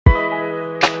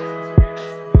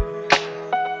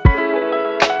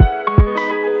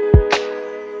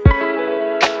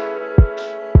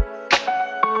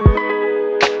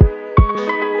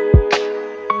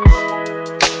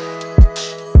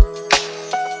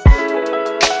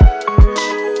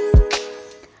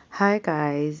Hi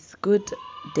guys, good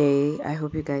day. I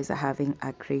hope you guys are having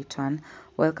a great one.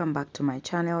 Welcome back to my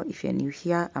channel. If you're new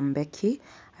here, I'm Becky.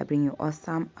 I bring you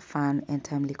awesome, fun and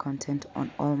timely content on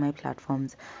all my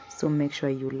platforms, so make sure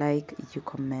you like, you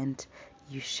comment,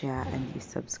 you share and you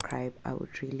subscribe. I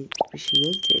would really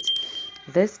appreciate it.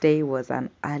 This day was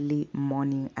an early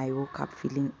morning. I woke up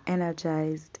feeling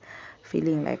energized,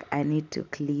 feeling like I need to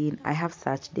clean. I have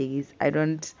such days. I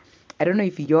don't know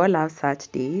if you all have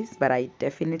such days, but I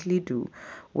definitely do,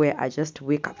 where I just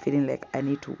wake up feeling like I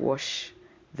need to wash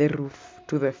the roof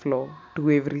to the floor,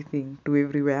 to everything, to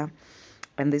everywhere.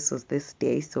 And this was this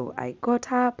day. So I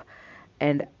got up,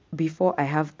 and before I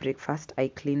have breakfast, I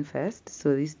clean first.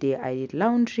 So this day I did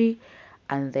laundry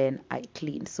and then I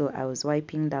cleaned. So I was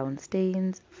wiping down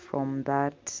stains from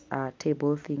that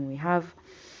table thing we have.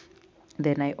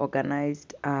 Then I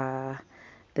organized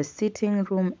the sitting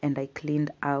room and I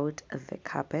cleaned out the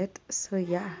carpet. So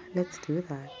yeah, let's do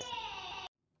that.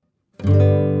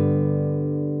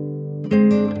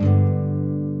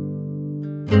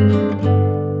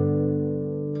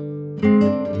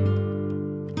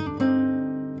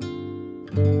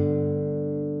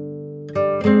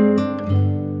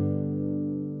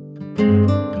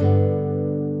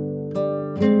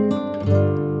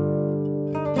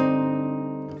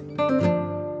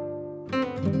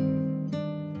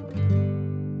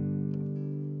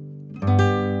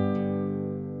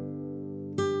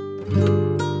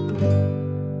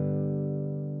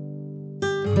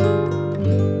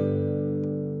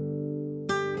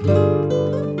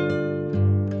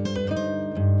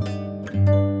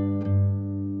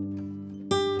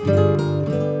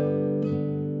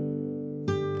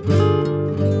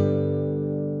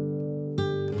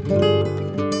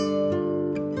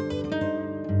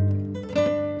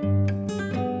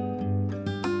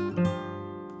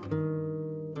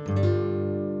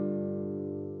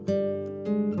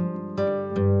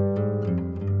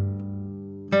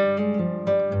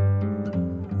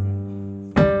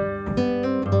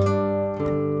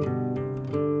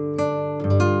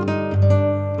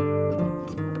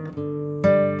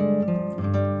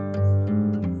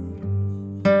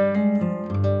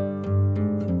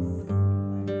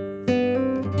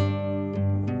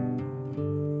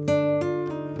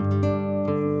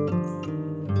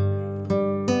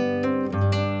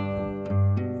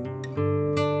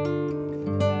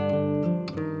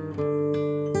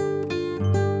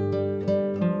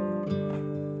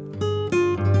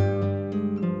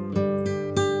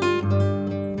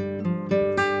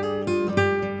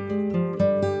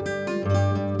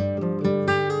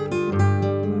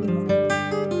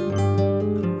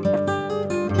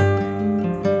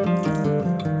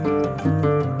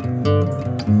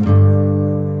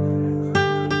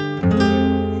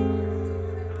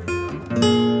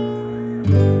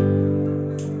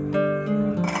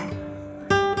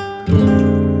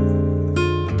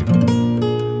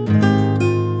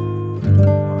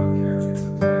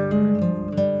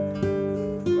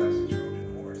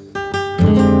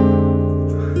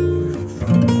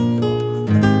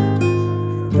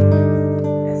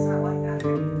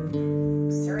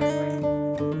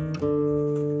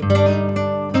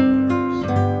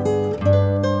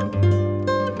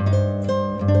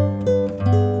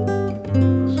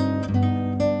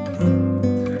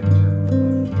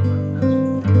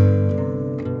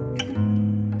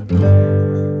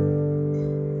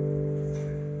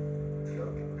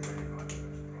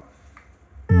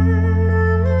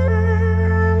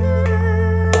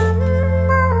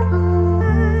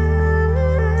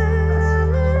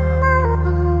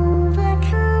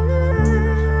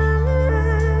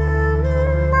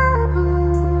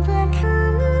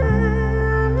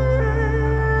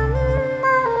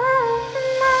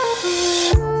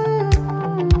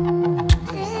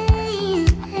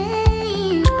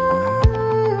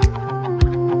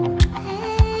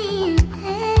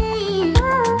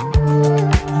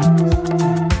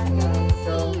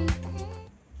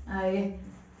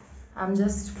 I'm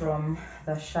just from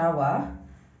the shower.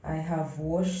 I have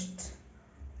washed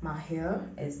my hair,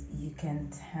 as you can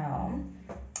tell,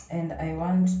 and I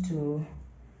want to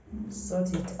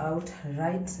sort it out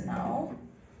right now,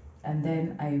 and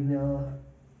then I will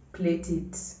plait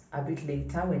it a bit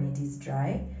later when it is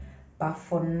dry. But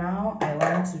for now I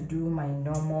want to do my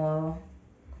normal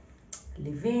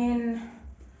leave-in.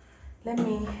 Let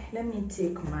me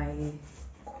take my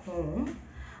comb.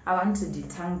 I want to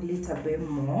detangle it a bit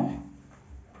more.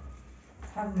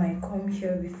 Have my comb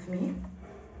here with me.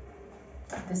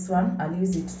 This one, I'll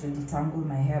use it to detangle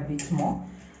my hair a bit more.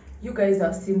 You guys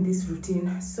have seen this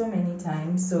routine so many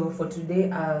times, so for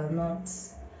today I'll not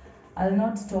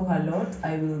talk a lot.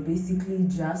 I will basically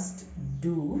just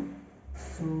do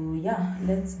So yeah,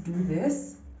 let's do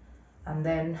this, and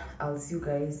then I'll see you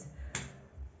guys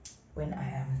when I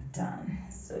am done.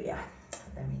 So yeah,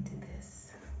 let me do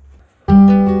this.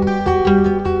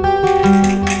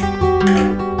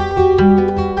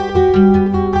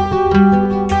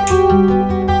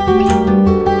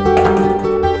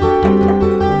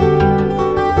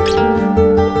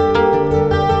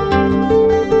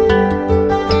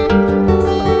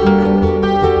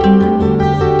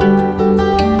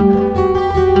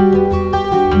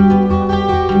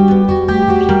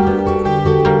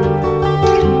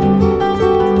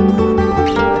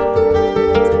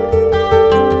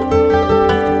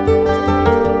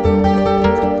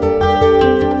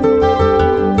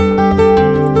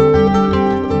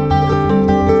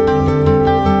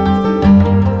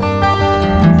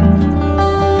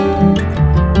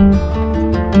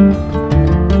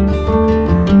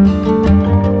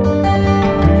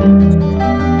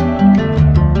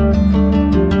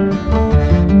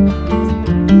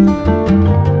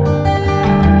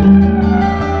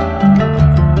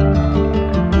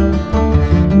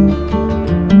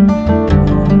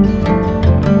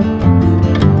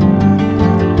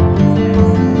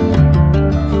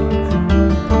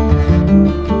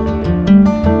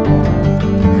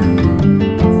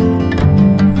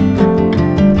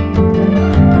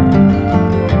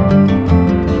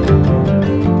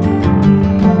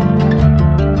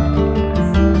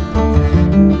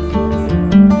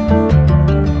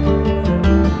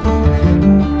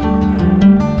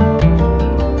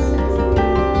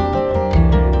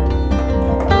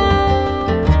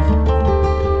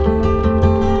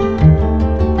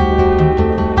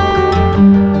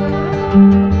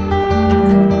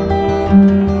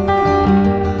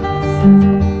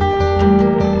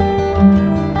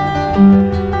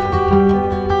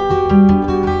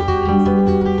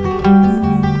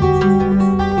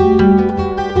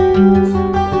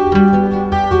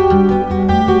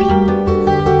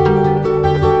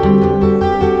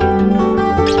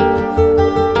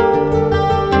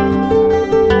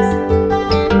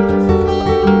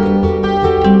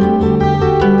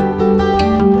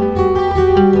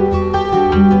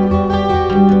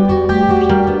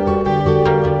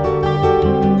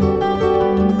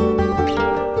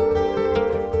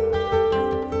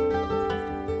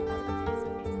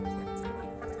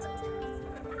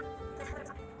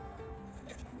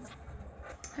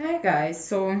 Hi guys,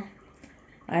 so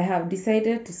I have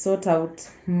decided to sort out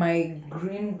my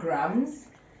green grams,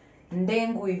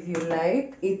 ndengu if you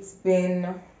like. It's been,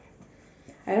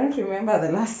 I don't remember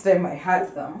the last time I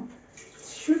had them.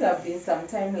 Should have been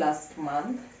sometime last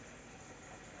month,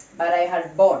 but I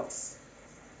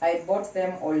bought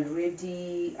them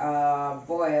already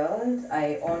boiled.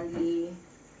 I only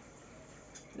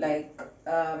like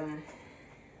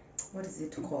what is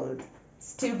it called,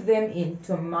 stewed them in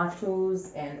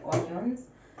tomatoes and onions.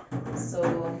 So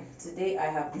today I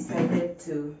have decided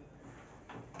to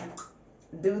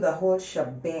do the whole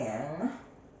shebang.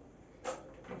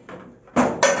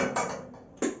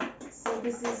 So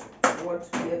this is what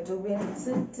we are doing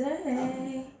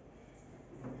today.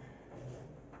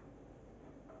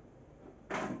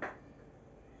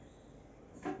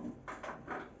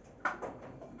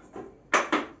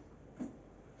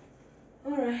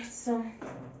 Alright, so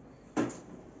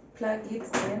plug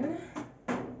it in.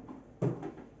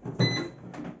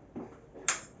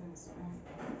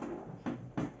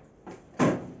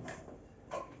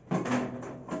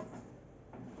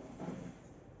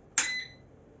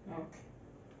 Okay,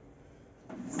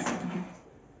 so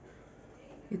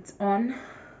it's on,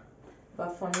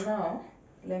 but for now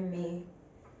let me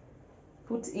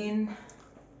put in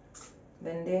the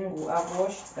ndengu. I've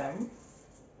washed them.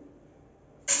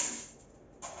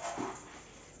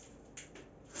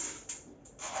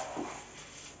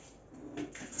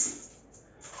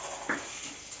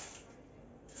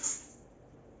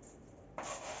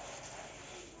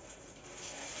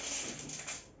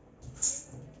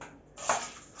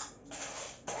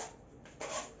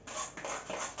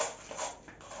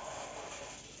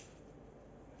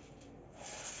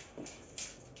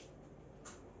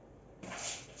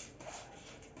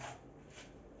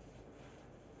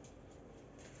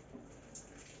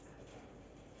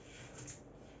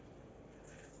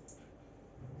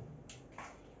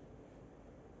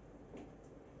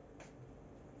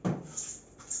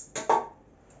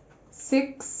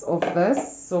 Six of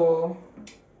this, so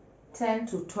 10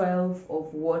 to 12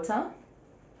 of water.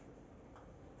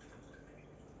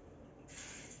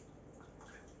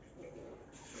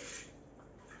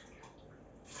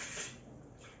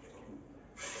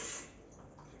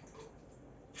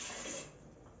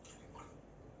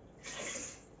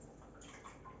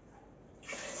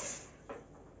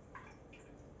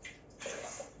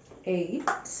 8.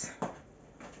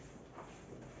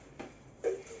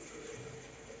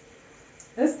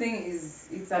 This thing is,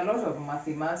 it's a lot of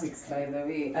mathematics, by the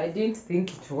way. I didn't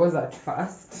think it was at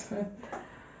first.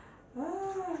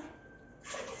 Ah.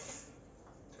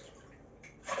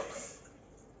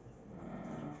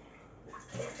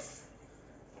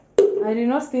 I did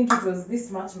not think it was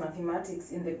this much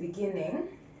mathematics in the beginning,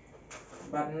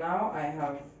 but now I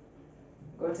have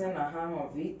gotten a hang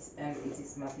of it and it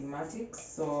is mathematics.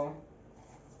 So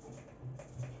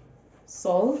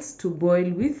salt to boil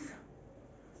with,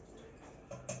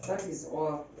 that is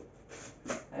all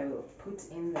I will put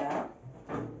in there.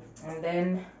 And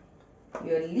then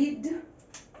your lid.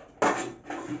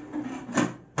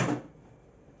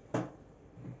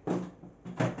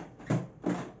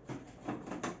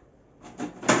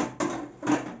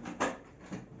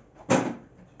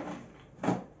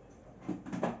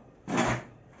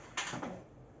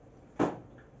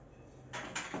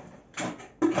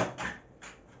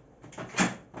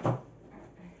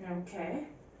 Okay,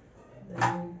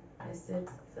 then I set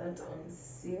that on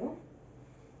seal,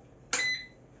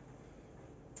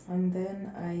 and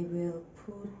then I will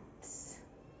put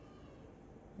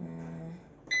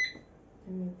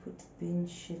let me put bean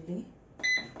chili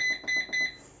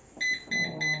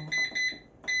for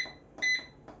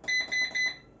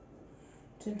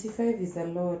 25 is a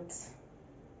lot.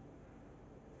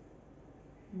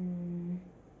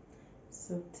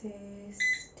 Saute,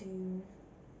 stew.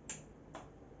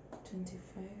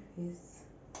 25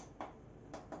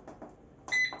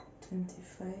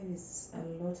 is a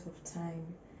lot of time.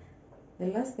 The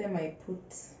last time I put,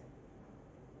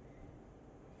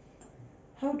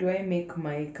 how do I make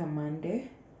my kamande?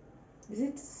 Is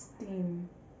it steam?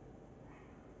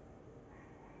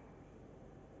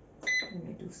 Let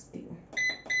me do stew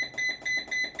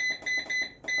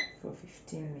for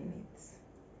 15 minutes.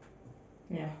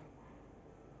 Yeah,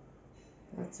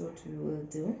 that's what we will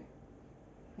do.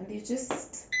 And you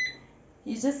just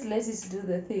let it do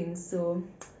the thing. So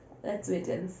let's wait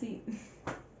and see.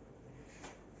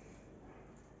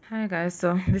 Hi guys,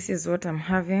 so this is what I'm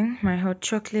having, my hot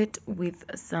chocolate with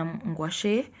some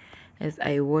ngwashe as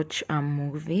I watch a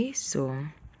movie. So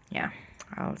yeah,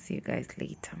 I'll see you guys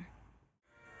later.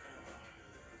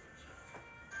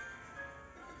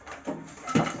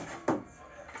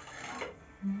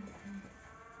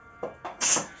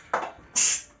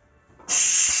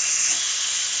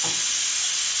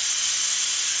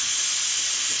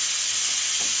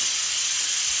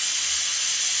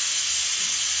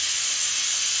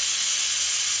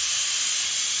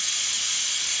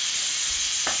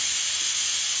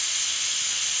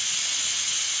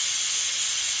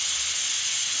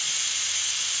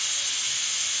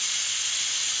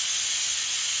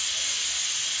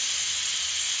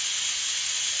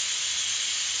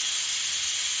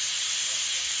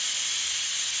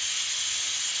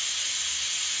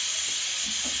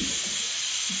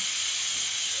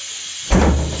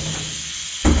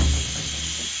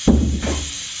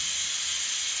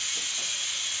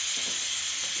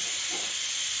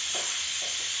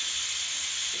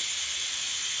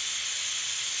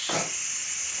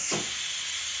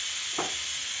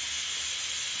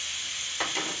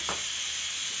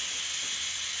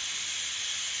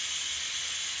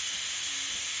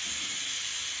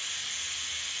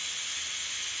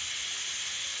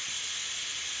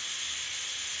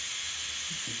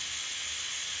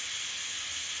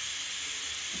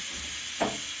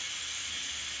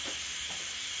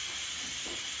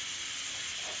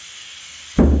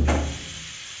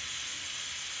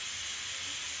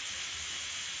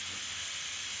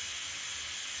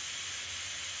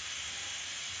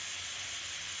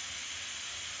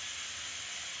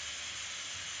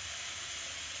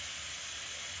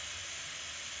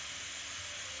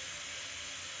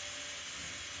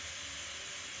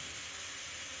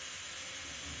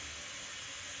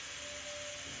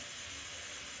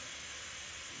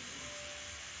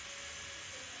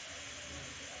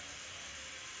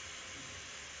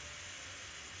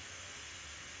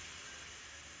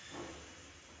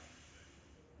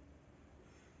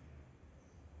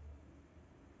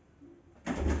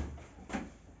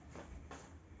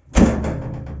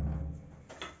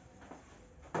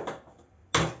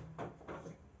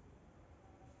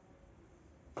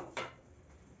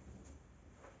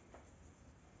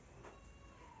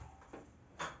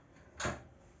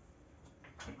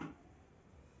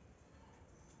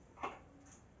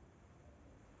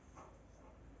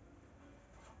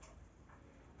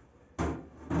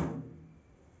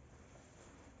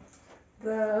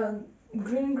 The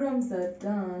green grams are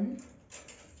done.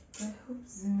 I hope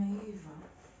zimeiva.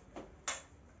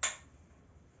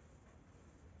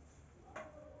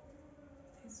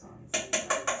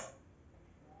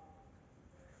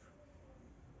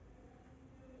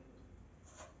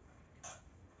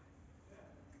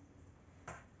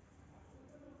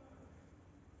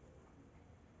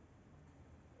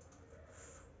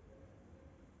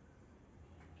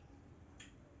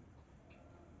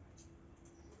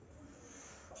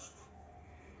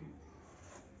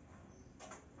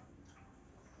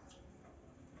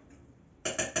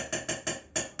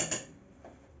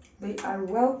 They are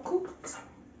well cooked.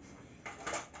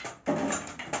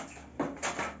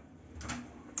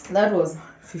 That was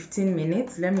 15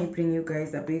 minutes. Let me bring you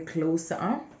guys a bit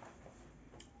closer.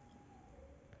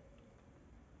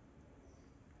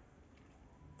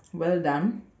 Well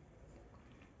done.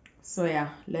 So yeah,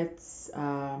 let's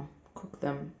cook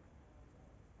them.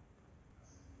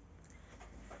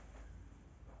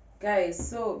 Guys,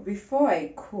 so before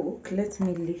I cook, let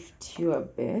me lift you a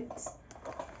bit.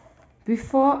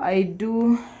 Before I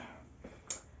do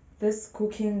this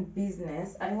cooking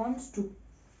business, I want to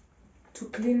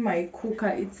clean my cooker.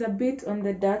 It's a bit on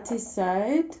the dirty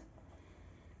side.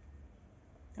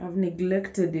 I've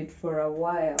neglected it for a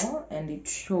while and it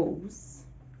shows.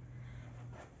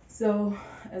 So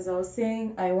as I was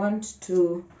saying, I want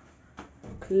to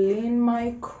clean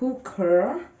my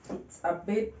cooker. It's a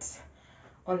bit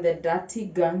on the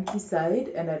dirty, gunky side,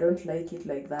 and I don't like it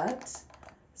like that.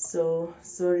 So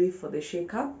sorry for the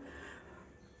shake up.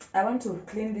 I want to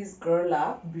clean this girl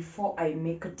up before I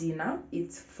make dinner.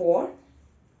 It's 4.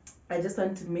 I just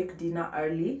want to make dinner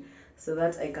early so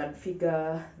that I can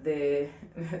figure the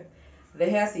the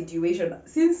hair situation.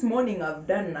 Since morning I've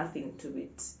done nothing to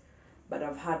it, but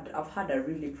I've had a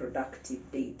really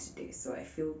productive day today, so I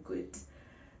feel good.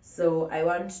 So I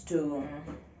want to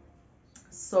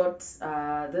sort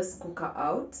this cooker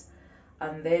out,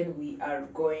 and then we are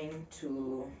going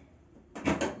to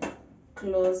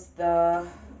close the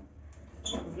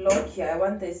vlog here. I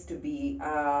want this to be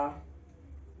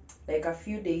like a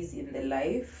few days in the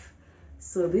life.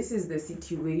 So this is the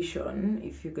situation,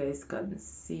 if you guys can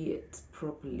see it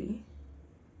properly.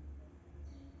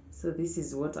 So this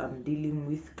is what I'm dealing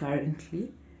with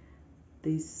currently.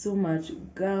 There's so much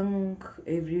gunk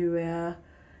everywhere,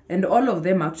 and all of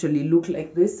them actually look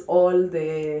like this, all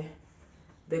the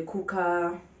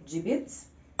cooker gibbets.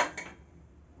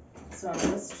 So I'm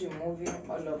just removing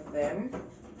all of them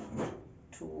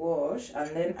to wash,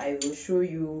 and then I will show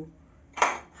you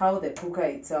how the cooker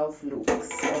itself looks.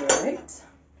 All right,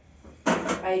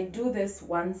 I do this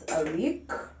once a week.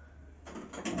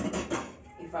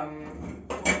 If I'm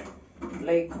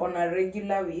like on a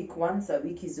regular week, once a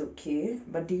week is okay.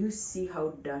 But do you see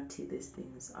how dirty these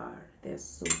things are? They're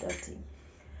so dirty.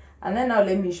 And then now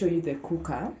let me show you the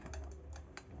cooker.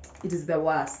 It is the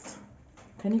worst.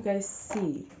 Can you guys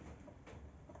see?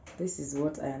 This is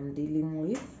what I am dealing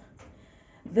with.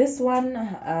 This one,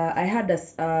 I had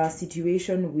a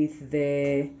situation with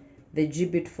the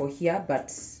gibbet for here,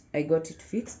 but I got it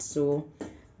fixed, so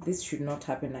this should not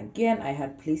happen again. I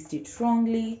had placed it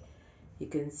wrongly. You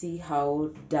can see how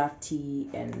dirty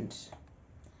and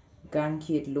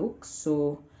gunky it looks.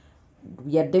 So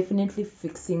we are definitely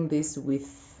fixing this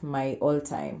with my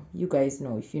all-time. You guys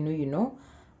know, if you know, you know.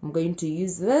 I'm going to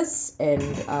use this and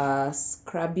a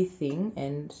scrubby thing,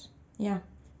 and yeah,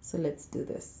 so let's do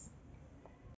this.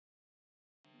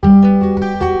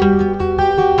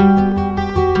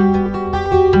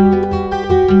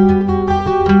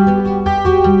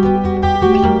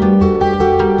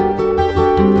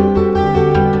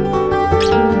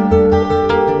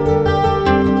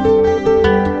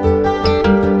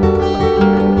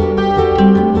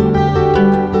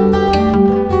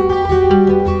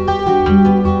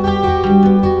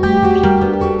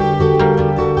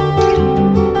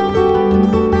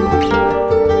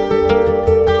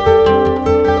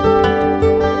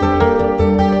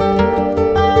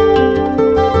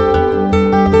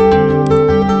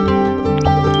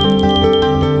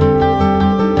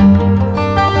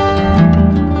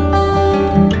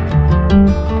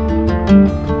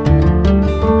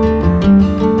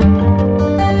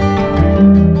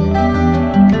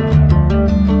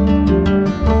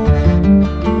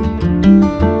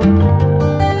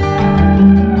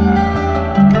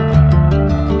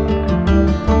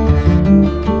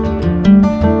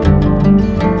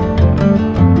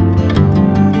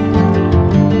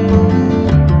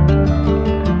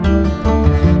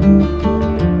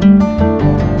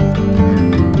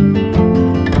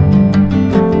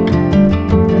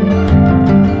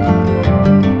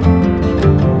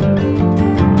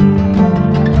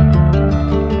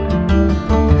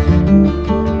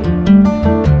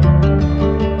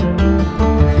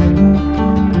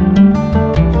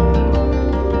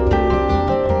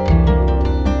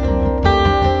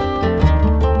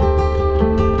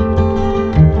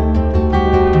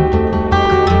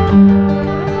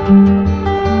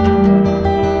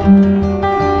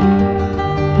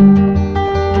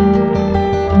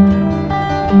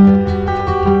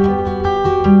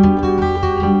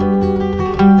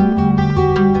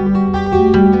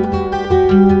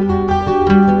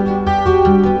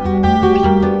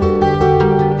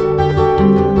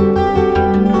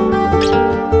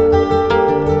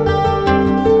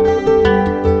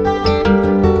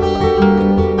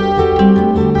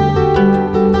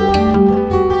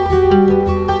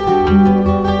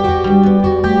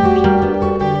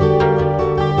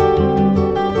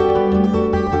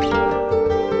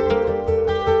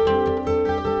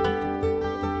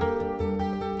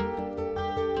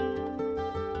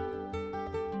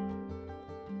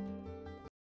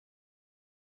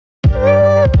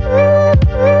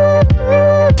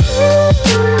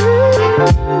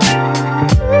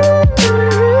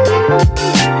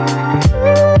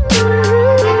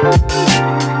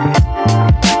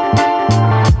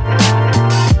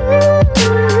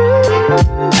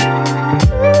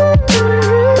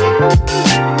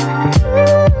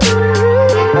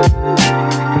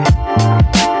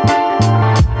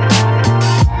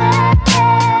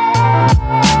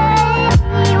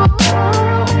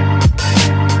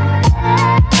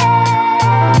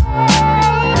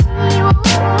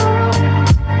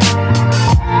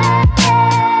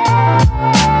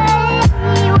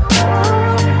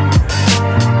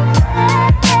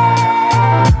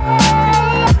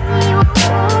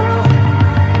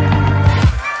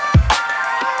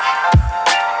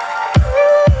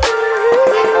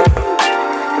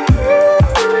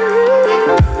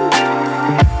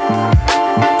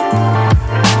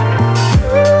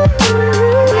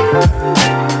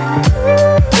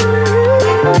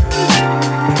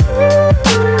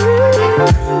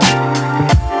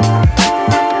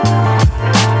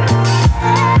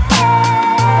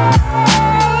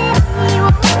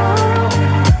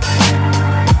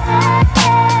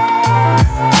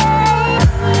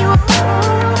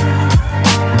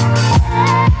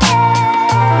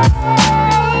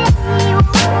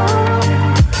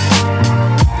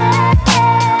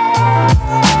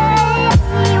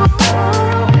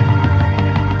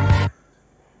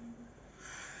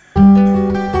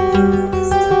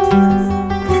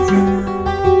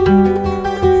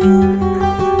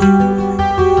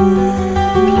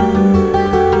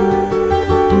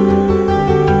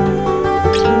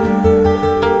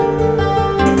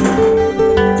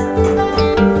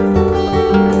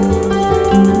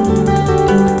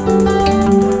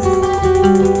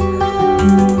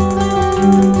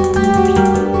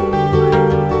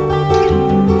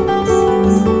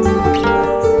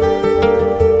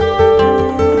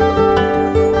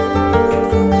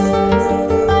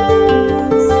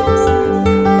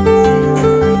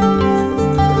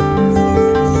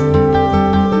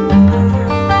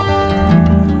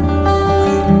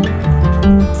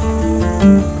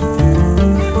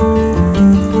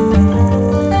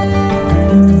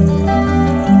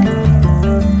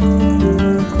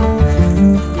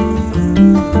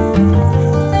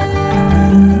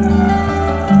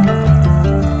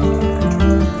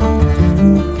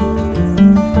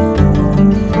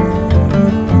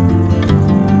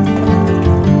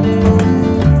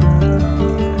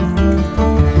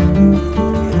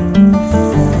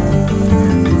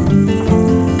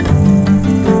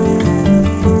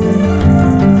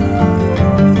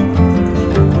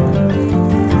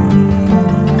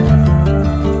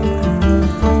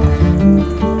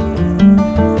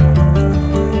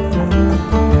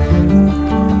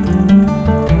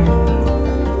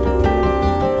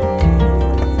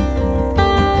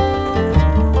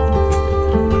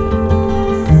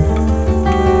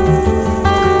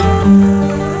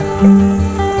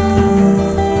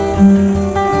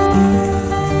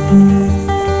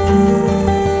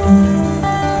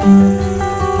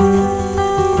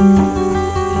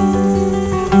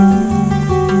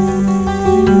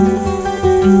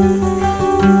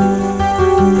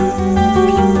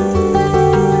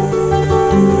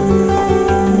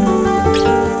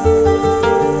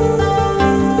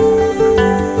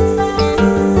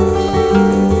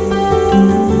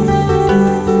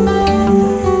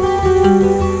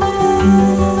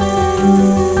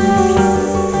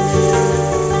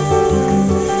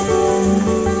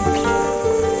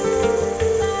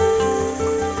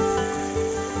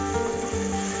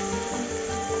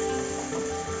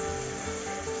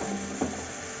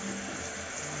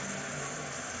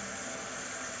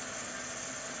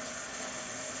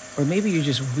 or maybe you're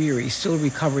just weary, still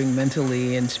recovering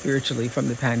mentally and spiritually from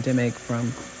the pandemic,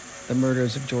 from the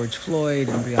murders of George Floyd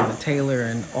and Breonna Taylor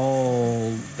and all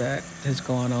that has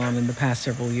gone on in the past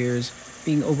several years,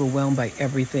 being overwhelmed by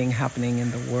everything happening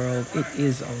in the world. It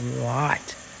is a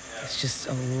lot. It's just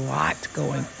a lot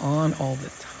going on all the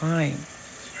time.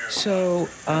 So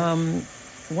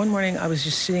one morning I was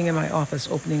just sitting in my office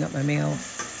opening up my mail,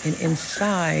 and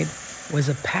inside was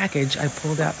a package. I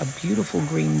pulled out a beautiful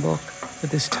green book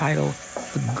with this title,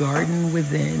 The Garden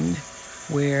Within,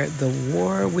 where the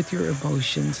war with your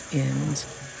emotions ends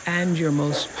and your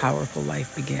most powerful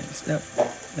life begins.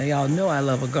 Now y'all know I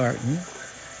love a garden,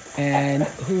 and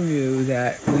who knew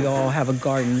that we all have a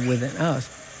garden within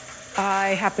us? I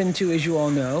happen to, as you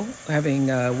all know, having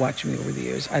watched me over the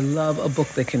years, I love a book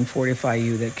that can fortify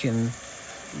you, that can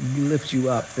lift you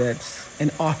up, that's an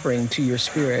offering to your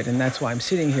spirit. And that's why I'm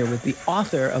sitting here with the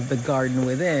author of The Garden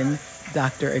Within,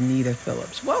 Dr. Anita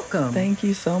Phillips. Welcome. Thank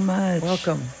you so much.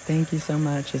 Welcome. Thank you so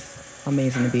much. It's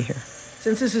amazing to be here.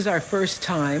 Since this is our first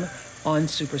time on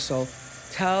Super Soul,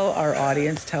 tell our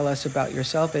audience, tell us about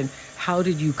yourself, and how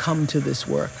did you come to this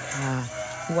work?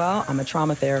 Well, I'm a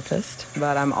trauma therapist,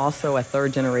 but I'm also a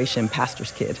third-generation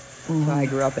pastor's kid. Mm-hmm. So I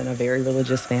grew up in a very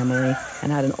religious family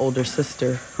and had an older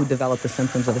sister who developed the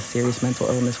symptoms of a serious mental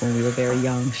illness when we were very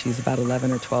young. She's about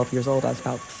 11 or 12 years old. I was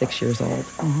about 6 years old.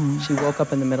 Mm-hmm. She woke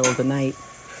up in the middle of the night,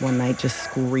 one night, just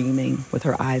screaming with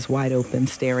her eyes wide open,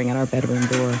 staring at our bedroom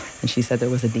door. And she said there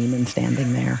was a demon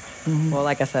standing there. Mm-hmm. Well,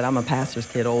 like I said, I'm a pastor's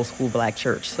kid, old school black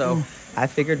church. So I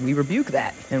figured we rebuke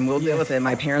that and we'll deal with it.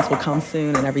 My parents will come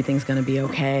soon and everything's going to be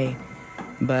okay.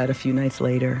 But a few nights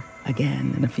later,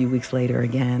 again, and a few weeks later,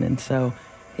 again. And so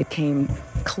it came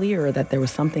clear that there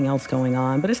was something else going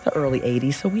on. But it's the early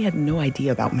 80s, so we had no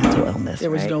idea about mental illness.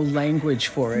 There was no language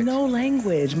for it. No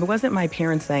language. It wasn't my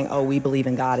parents saying, oh, we believe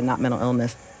in God and not mental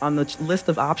illness. On the list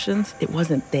of options, it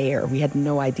wasn't there. We had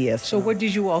no idea. So what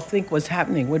did you all think was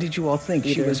happening? What did you all think?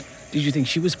 Did you think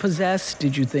she was possessed?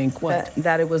 Did you think what?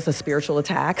 That it was a spiritual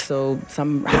attack, so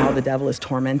somehow the devil is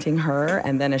tormenting her.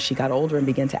 And then as she got older and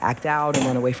began to act out and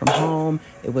run away from home,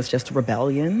 it was just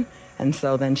rebellion. And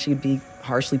so then she'd be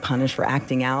harshly punished for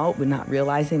acting out, but not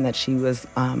realizing that she was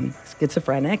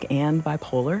schizophrenic and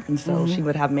bipolar. And so she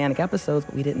would have manic episodes,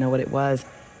 but we didn't know what it was.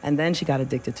 And then she got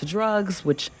addicted to drugs,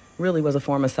 which really was a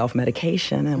form of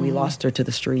self-medication. And we lost her to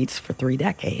the streets for 3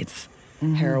 decades.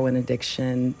 Heroin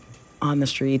addiction, on the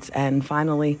streets. And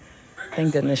finally,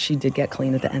 thank goodness, she did get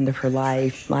clean at the end of her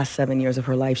life. Last 7 years of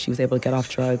her life, she was able to get off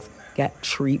drugs, get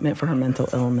treatment for her mental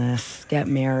illness, get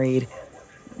married,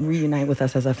 reunite with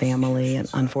us as a family. And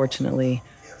unfortunately,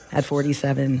 at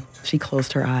 47, she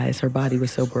closed her eyes. Her body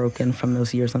was so broken from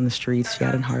those years on the streets. She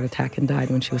had a heart attack and died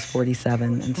when she was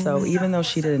 47. And so even though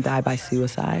she didn't die by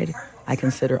suicide, I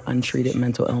consider untreated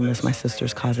mental illness my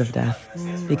sister's cause of death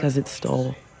because it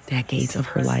stole decades of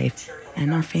her life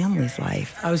and our family's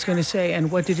life. I was going to say,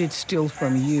 and what did it steal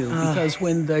from you? Because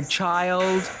when the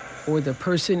child or the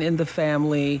person in the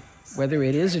family, whether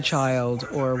it is a child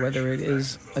or whether it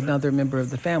is another member of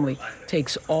the family,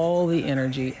 takes all the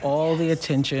energy, all the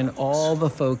attention, all the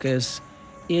focus,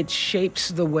 it shapes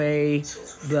the way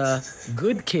the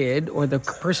good kid or the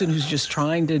person who's just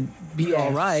trying to be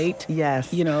all right,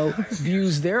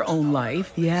 views their own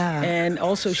life. And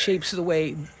also shapes the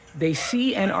way they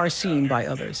see and are seen by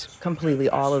others. Completely,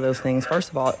 all of those things. First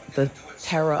of all, the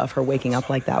terror of her waking up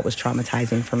like that was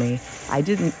traumatizing for me. I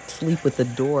didn't sleep with the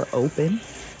door open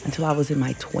until I was in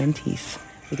my 20s.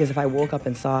 Because if I woke up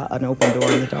and saw an open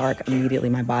door in the dark, immediately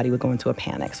my body would go into a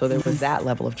panic. So there was that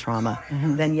level of trauma.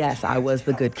 Then yes, I was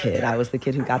the good kid. I was the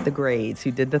kid who got the grades,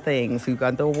 who did the things, who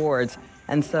got the awards.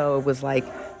 And so it was like,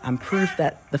 I'm proof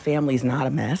that the family's not a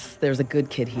mess. There's a good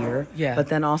kid here. But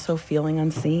then also feeling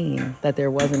unseen, that there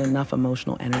wasn't enough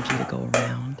emotional energy to go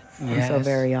around. And so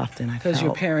very often I felt... Because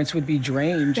your parents would be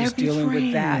drained just dealing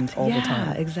with that all the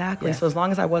time. Yeah, exactly. So as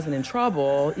long as I wasn't in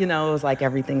trouble, it was like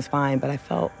everything's fine. But I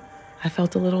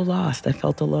felt a little lost. I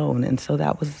felt alone. And so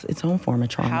that was its own form of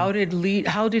trauma. How did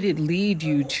it lead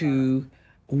you to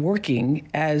working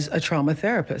as a trauma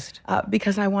therapist?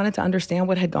 Because I wanted to understand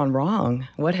what had gone wrong,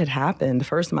 what had happened.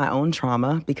 First, my own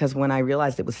trauma, because when I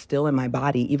realized it was still in my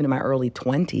body, even in my early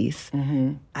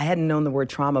 20s, I hadn't known the word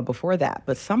trauma before that.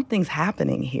 But something's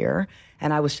happening here.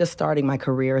 And I was just starting my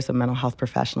career as a mental health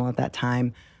professional at that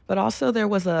time. But also there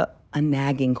was a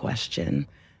nagging question.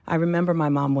 I remember my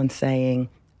mom once saying,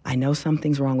 I know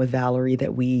something's wrong with Valerie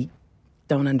that we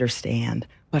don't understand,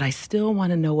 but I still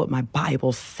want to know what my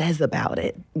Bible says about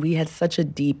it. We had such a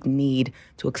deep need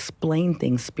to explain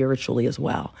things spiritually as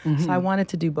well. So I wanted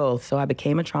to do both. So I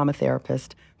became a trauma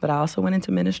therapist, but I also went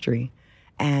into ministry.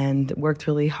 and worked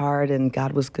really hard, and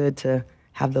God was good to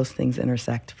have those things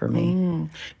intersect for me.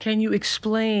 Can you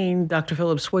explain, Dr.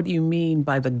 Phillips, what you mean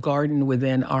by the garden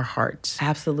within our hearts?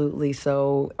 Absolutely.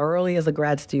 So early as a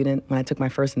grad student, when I took my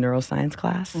first neuroscience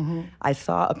class, I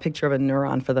saw a picture of a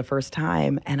neuron for the first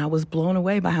time, and I was blown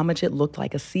away by how much it looked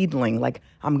like a seedling. Like,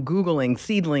 I'm Googling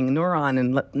seedling neuron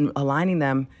and aligning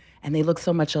them, and they look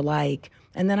so much alike.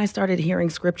 And then I started hearing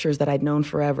scriptures that I'd known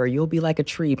forever. You'll be like a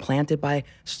tree planted by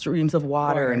streams of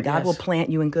water, and God will plant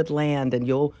you in good land, and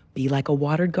you'll be like a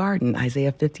watered garden,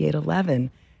 Isaiah 58:11.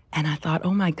 And I thought,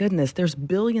 oh my goodness, there's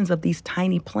billions of these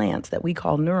tiny plants that we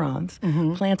call neurons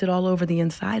planted all over the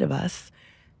inside of us.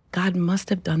 God must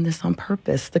have done this on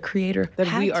purpose. The Creator That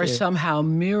had we are to. somehow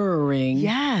mirroring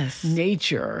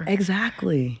nature.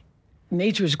 Exactly.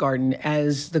 Nature's garden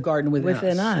as the garden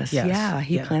within us. Yes. Yeah,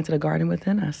 He planted a garden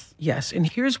within us. Yes, and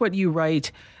here's what you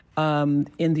write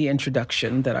in the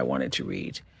introduction that I wanted to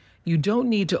read. You don't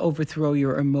need to overthrow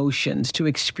your emotions to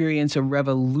experience a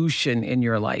revolution in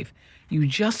your life. You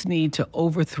just need to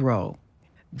overthrow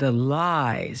the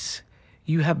lies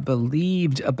you have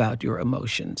believed about your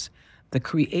emotions. The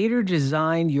Creator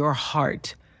designed your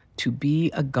heart to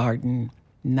be a garden,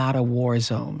 not a war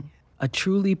zone. A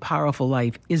truly powerful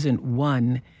life isn't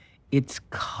won, it's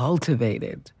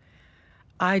cultivated.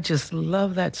 I just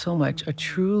love that so much. A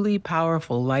truly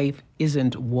powerful life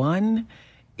isn't won,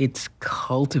 it's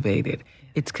cultivated.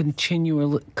 It's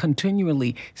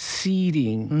continually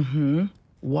seeding,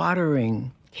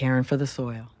 watering, Caring for the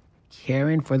soil.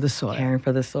 caring for the soil. Caring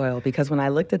for the soil. Because when I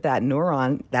looked at that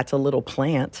neuron, that's a little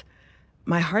plant.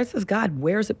 My heart says, God,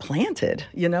 where's it planted?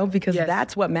 You know, because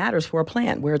that's what matters for a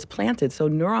plant, where it's planted. So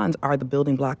neurons are the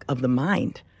building block of the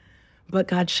mind. But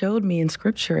God showed me in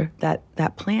scripture that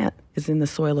that plant is in the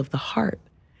soil of the heart.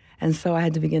 And so I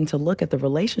had to begin to look at the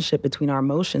relationship between our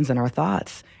emotions and our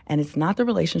thoughts. And it's not the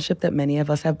relationship that many of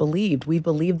us have believed. We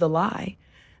believe the lie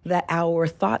that our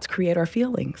thoughts create our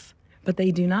feelings, but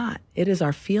they do not. It is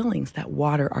our feelings that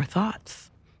water our thoughts.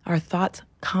 Our thoughts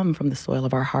come from the soil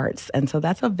of our hearts. And so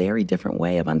that's a very different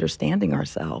way of understanding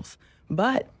ourselves.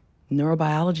 But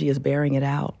neurobiology is bearing it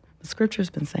out. The scripture's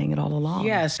been saying it all along.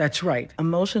 Yes, that's right.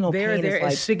 Emotional pain There is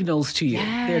like signals to you.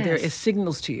 Yes. There is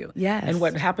signals to you. Yes. And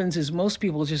what happens is most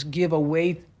people just give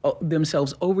away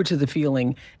themselves over to the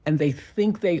feeling, and they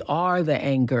think they are the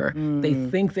anger. They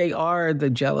think they are the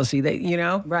jealousy.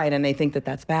 Right, and they think that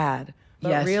that's bad.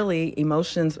 But really,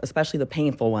 emotions, especially the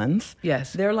painful ones,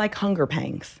 they're like hunger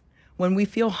pangs. When we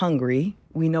feel hungry,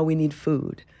 we know we need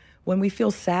food. When we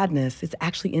feel sadness, it's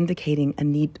actually indicating a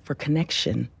need for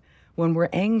connection. When we're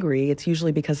angry, it's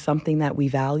usually because something that we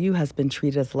value has been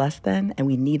treated as less than, and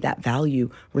we need that value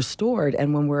restored.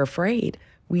 And when we're afraid,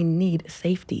 we need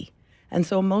safety. And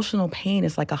so emotional pain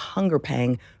is like a hunger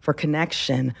pang for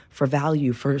connection, for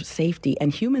value, for safety.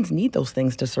 And humans need those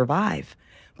things to survive.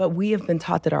 But we have been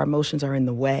taught that our emotions are in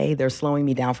the way. They're slowing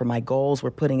me down for my goals.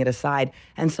 We're putting it aside.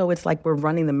 And so it's like we're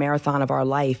running the marathon of our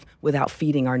life without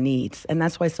feeding our needs. And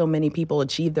that's why so many people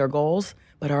achieve their goals,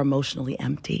 but are emotionally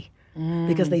empty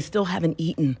because they still haven't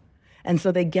eaten. And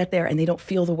so they get there and they don't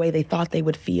feel the way they thought they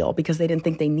would feel because they didn't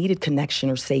think they needed connection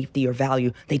or safety or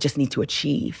value. They just need to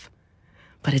achieve.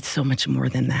 But it's so much more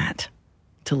than that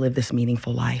to live this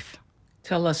meaningful life.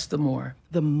 Tell us the more.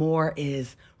 The more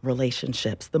is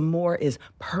relationships. The more is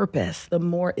purpose. The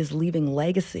more is leaving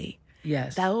legacy.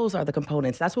 Yes. Those are the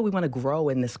components. That's what we want to grow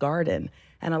in this garden.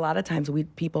 And a lot of times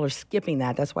people are skipping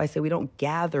that. That's why I say we don't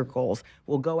gather goals.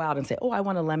 We'll go out and say, oh, I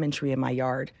want a lemon tree in my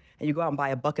yard. And you go out and buy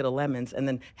a bucket of lemons and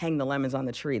then hang the lemons on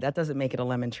the tree. That doesn't make it a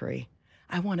lemon tree.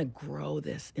 I want to grow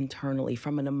this internally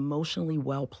from an emotionally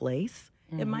well place.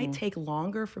 It might take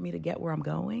longer for me to get where I'm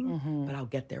going, but I'll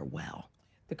get there well.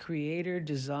 The Creator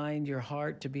designed your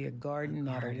heart to be a garden,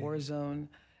 not a war zone.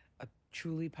 A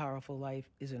truly powerful life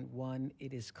isn't won,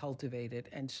 it is cultivated.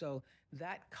 And so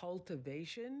that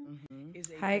cultivation is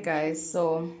a... Hi guys,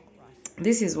 so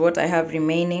this is what I have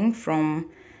remaining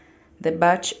from the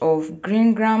batch of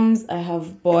green grams I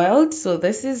have boiled. So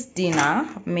this is dinner.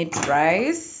 I've made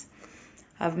rice.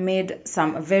 I've made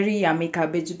some very yummy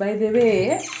cabbage. By the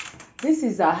way, this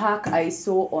is a hack I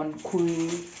saw on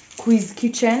Quiz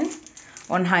Kitchen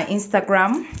on her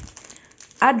Instagram.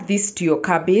 Add this to your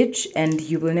cabbage and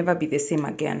you will never be the same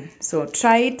again. So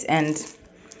try it and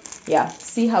yeah,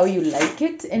 see how you like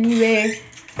it anyway.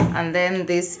 And then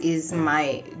this is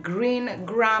my green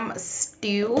gram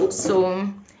stew.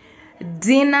 So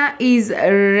dinner is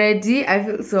ready. I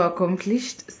feel so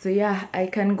accomplished. So yeah, I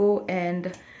can go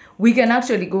and we can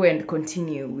actually go and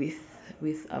continue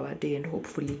with our day and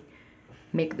hopefully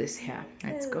make this hair.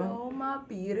 Let's go. Hello, my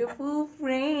beautiful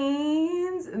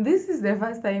friends. This is the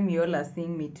first time you all are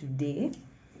seeing me today.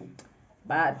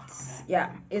 But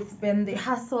yeah, it's been the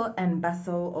hustle and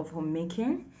bustle of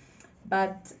homemaking.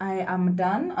 But I am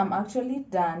done. I'm actually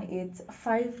done. It's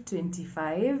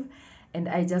 5:25 and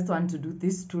I just want to do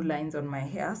these 2 lines on my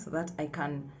hair so that I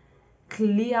can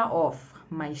clear off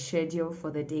my schedule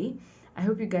for the day. I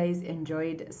hope you guys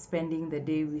enjoyed spending the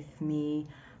day with me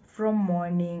from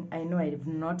morning. I know I've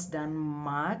not done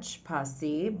much per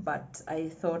se, but I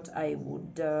thought I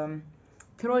would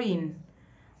throw in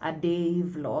a day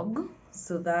vlog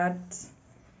so that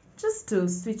just to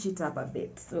switch it up a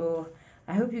bit. So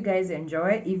I hope you guys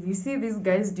enjoy. If you see this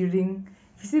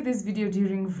video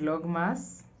during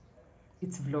Vlogmas,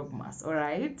 it's Vlogmas, all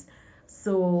right?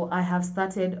 So I have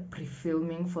started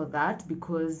pre-filming for that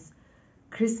because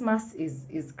Christmas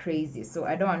is crazy, so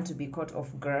I don't want to be caught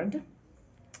off guard.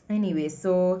 Anyway,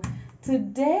 so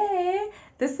today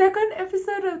the second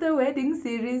episode of the wedding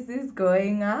series is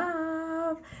going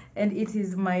up, and it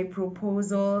is my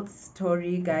proposal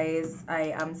story, guys.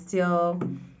 I am still,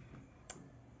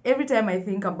 every time I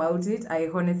think about it, I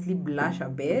honestly blush a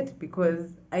bit because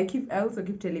I also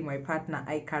keep telling my partner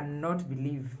I cannot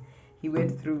believe he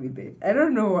went through with it. I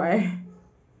don't know why.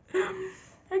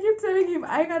 I keep telling him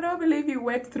I cannot believe he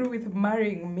went through with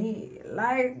marrying me.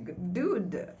 Like,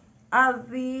 dude, as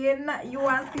in, you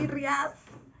are serious?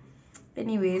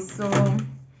 Anyway, so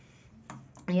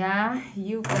yeah,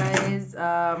 you guys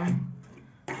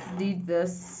did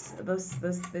this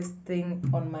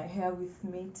thing on my hair with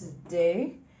me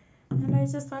today, and I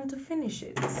just want to finish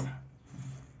it.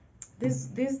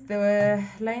 The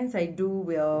lines I do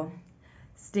will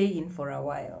stay in for a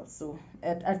while, so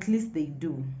at least they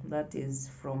do. That is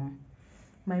from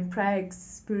my prior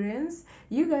experience.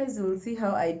 You guys will see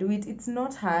how I do it. It's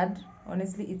not hard,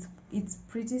 honestly. It's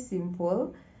pretty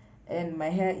simple, and my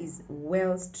hair is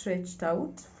well stretched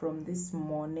out from this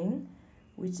morning,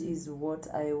 which is what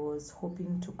I was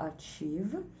hoping to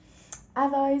achieve.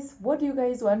 Otherwise, what do you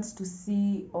guys want to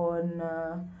see on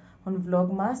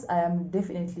Vlogmas? I am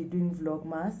definitely doing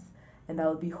Vlogmas, and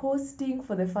I'll be hosting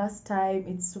for the first time.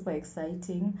 It's super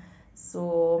exciting,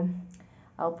 so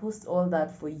I'll post all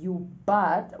that for you.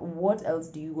 But what else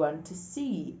do you want to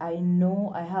see? I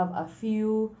know I have a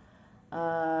few,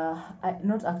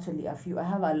 not actually a few, I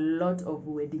have a lot of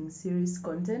wedding series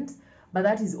content, but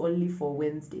that is only for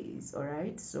Wednesdays, all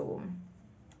right? So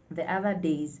the other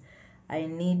days I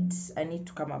need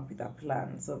to come up with a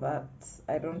plan so that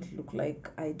I don't look like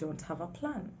I don't have a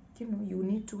plan. You know, you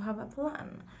need to have a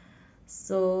plan.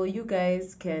 So you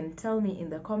guys can tell me in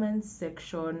the comments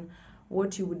section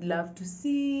what you would love to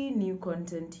see, new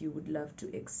content you would love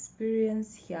to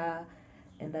experience here,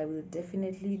 and I will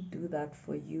definitely do that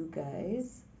for you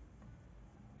guys.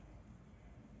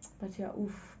 But yeah,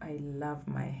 oof, I love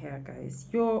my hair, guys.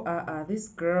 Yo, this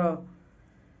girl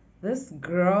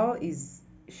is,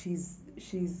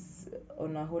 she's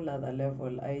on a whole other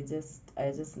level. I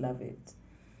just love it.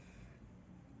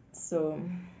 So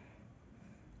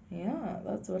yeah,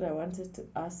 that's what I wanted to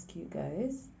ask you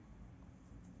guys.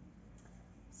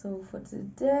 So for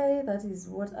today, that is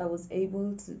what I was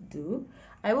able to do.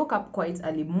 I woke up quite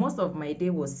early. Most of my day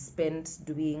was spent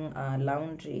doing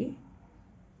laundry.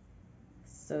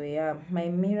 So yeah, my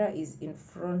mirror is in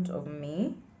front of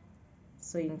me.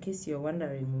 So in case you're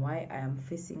wondering why I am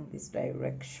facing this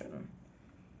direction,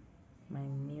 my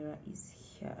mirror is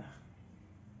here.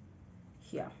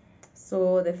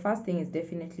 So the first thing is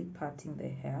definitely parting the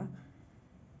hair.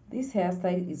 This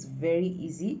hairstyle is very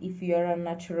easy. If you're a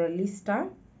naturalista,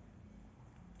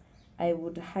 I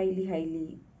would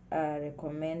highly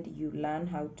recommend you learn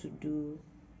how to do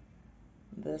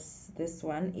this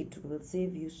one. It will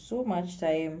save you so much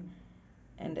time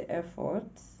and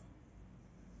effort.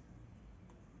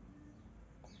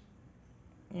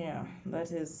 Yeah,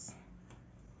 that is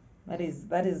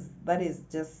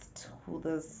just who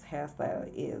this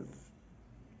hairstyle is.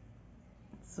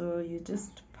 So you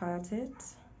just part it,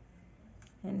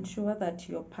 ensure that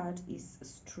your part is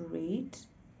straight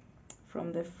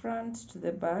from the front to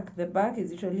the back. The back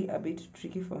is usually a bit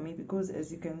tricky for me because,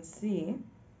 as you can see,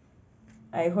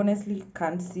 I honestly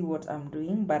can't see what I'm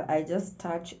doing, but I just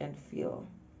touch and feel.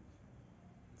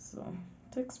 So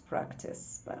it takes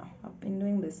practice, but I've been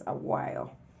doing this a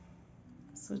while.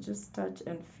 So just touch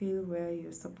and feel where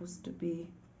you're supposed to be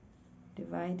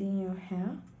dividing your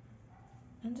hair,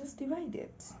 and just divide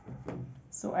it.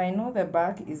 So I know the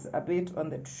back is a bit on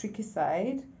the tricky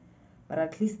side, but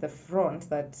at least the front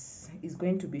that is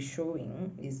going to be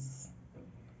showing is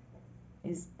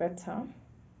better.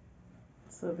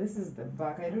 So this is the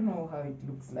back. I don't know how it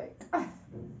looks like,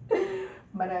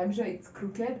 but I'm sure it's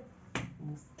crooked.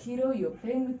 Mosquito, you're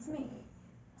playing with me.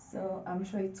 So I'm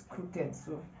sure it's crooked.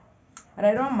 So and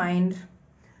I don't mind.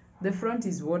 The front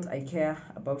is what I care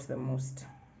about the most.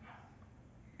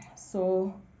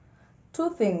 So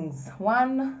 2 things.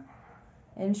 1,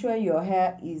 ensure your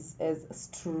hair is as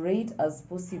straight as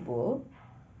possible,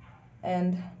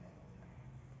 and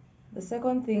the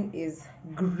second thing is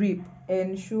grip.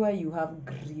 Ensure you have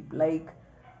grip. Like,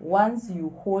 once you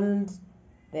hold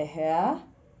the hair,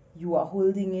 you are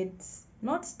holding it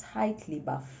not tightly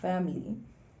but firmly,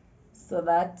 so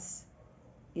that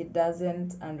it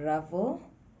doesn't unravel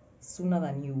sooner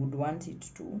than you would want it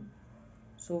to.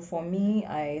 So for me,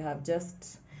 I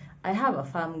have a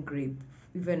firm grip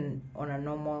even on a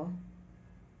normal.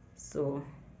 So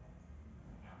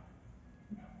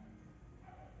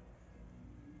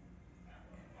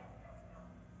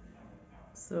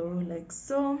like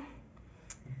so,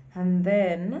 and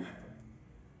then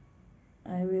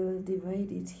I will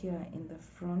divide it here in the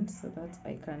front so that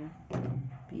I can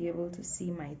be able to see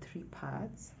my 3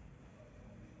 parts.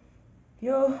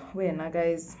 Yo, wait now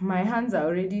guys, my hands are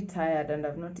already tired and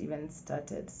I've not even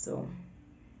started. So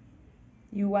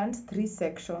you want 3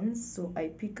 sections, so I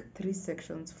pick 3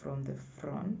 sections from the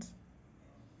front.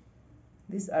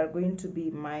 These are going to be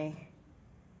my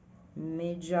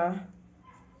major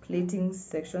plaiting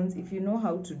sections. If you know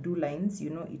how to do lines,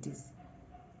 you know it is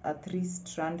a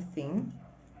 3-strand thing.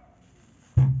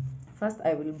 First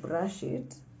I will brush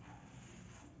it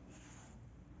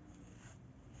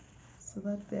so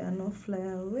that there are no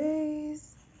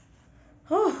flyaways.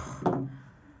 Oh,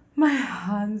 my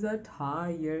hands are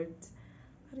tired,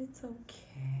 but it's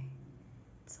okay,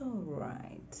 it's all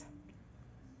right.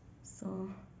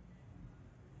 So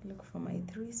look for my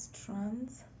 3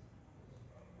 strands.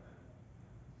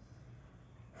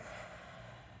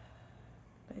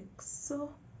 Like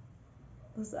so.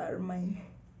 Those are my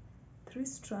 3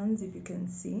 strands, if you can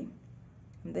see.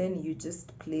 And then you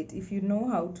just plait. If you know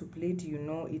how to plait, you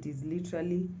know it is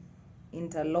literally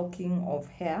interlocking of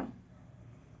hair.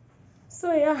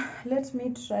 So yeah, let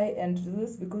me try and do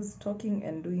this, because talking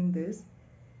and doing this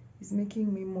is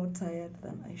making me more tired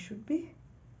than I should be.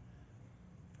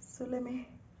 So let me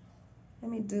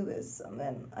do this, and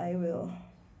then I'll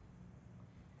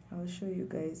show you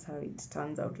guys how it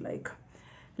turns out. Like,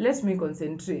 let me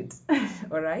concentrate.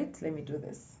 All right, let me do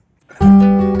this.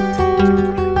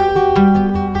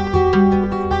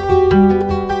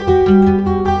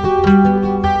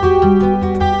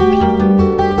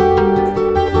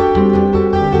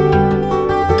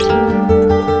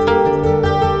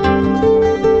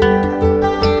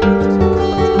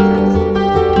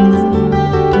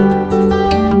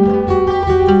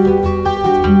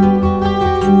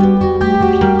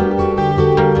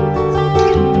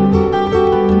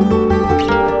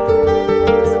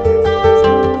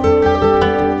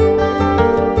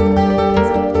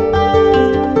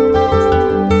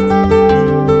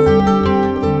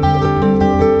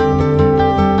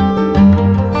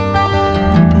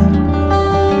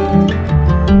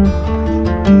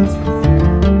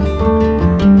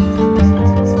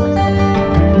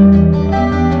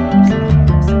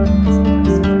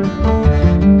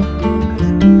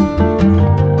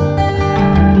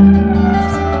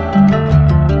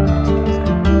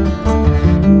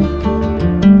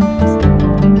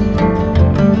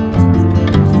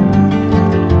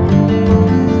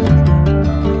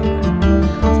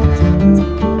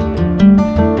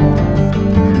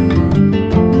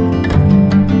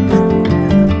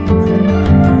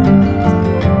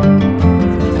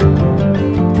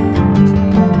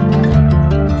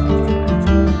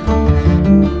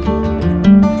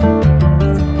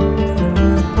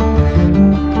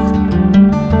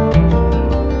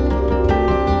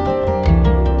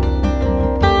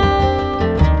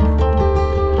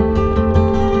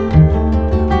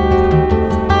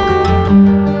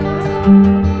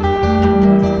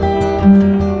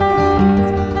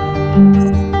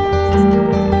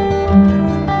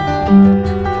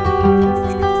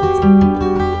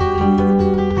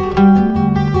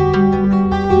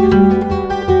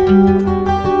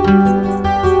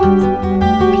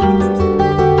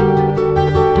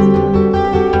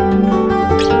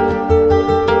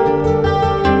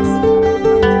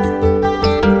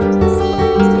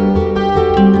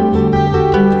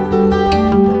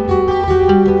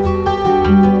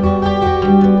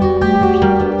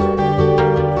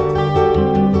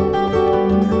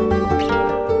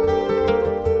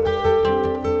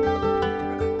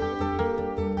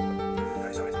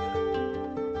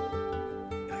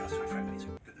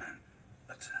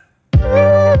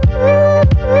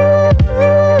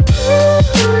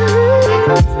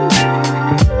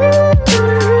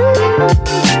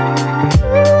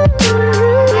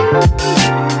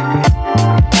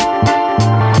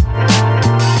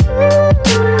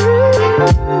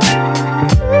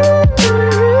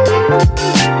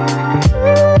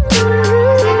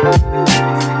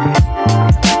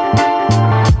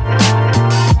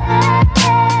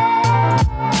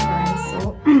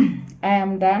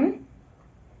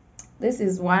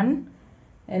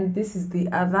 and this is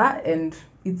the other, and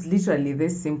it's literally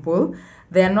this simple.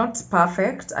 They are not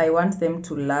perfect. I want them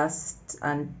to last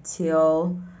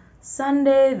until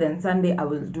Sunday. Then Sunday I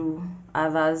will do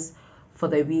others for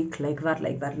the week, like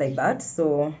that.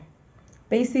 So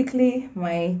basically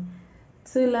my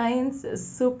 2 lines,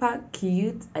 super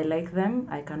cute. I like them.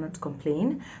 I cannot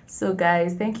complain. So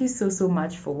guys, thank you so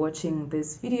much for watching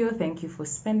this video. Thank you for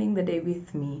spending the day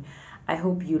with me. I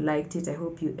hope you liked it. I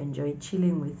hope you enjoyed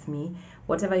chilling with me.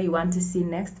 Whatever you want to see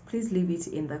next, please leave it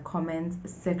in the comments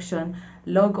section.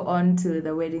 Log on to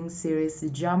the wedding series,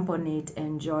 jump on it,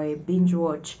 enjoy, binge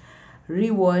watch,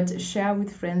 rewatch, share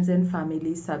with friends and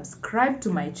family. Subscribe to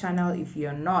my channel if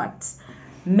you're not.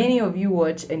 Many of you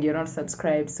watch and you're not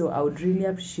subscribed, so I would really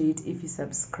appreciate if you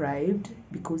subscribed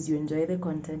because you enjoy the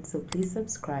content. So please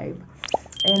subscribe,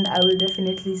 and I will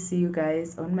definitely see you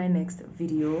guys on my next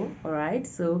video. All right,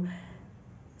 so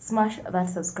smash that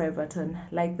subscribe button,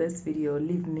 like this video,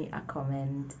 leave me a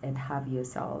comment, and have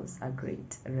yourselves a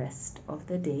great rest of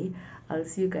the day. I'll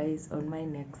see you guys on my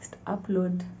next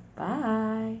upload.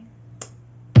 Bye.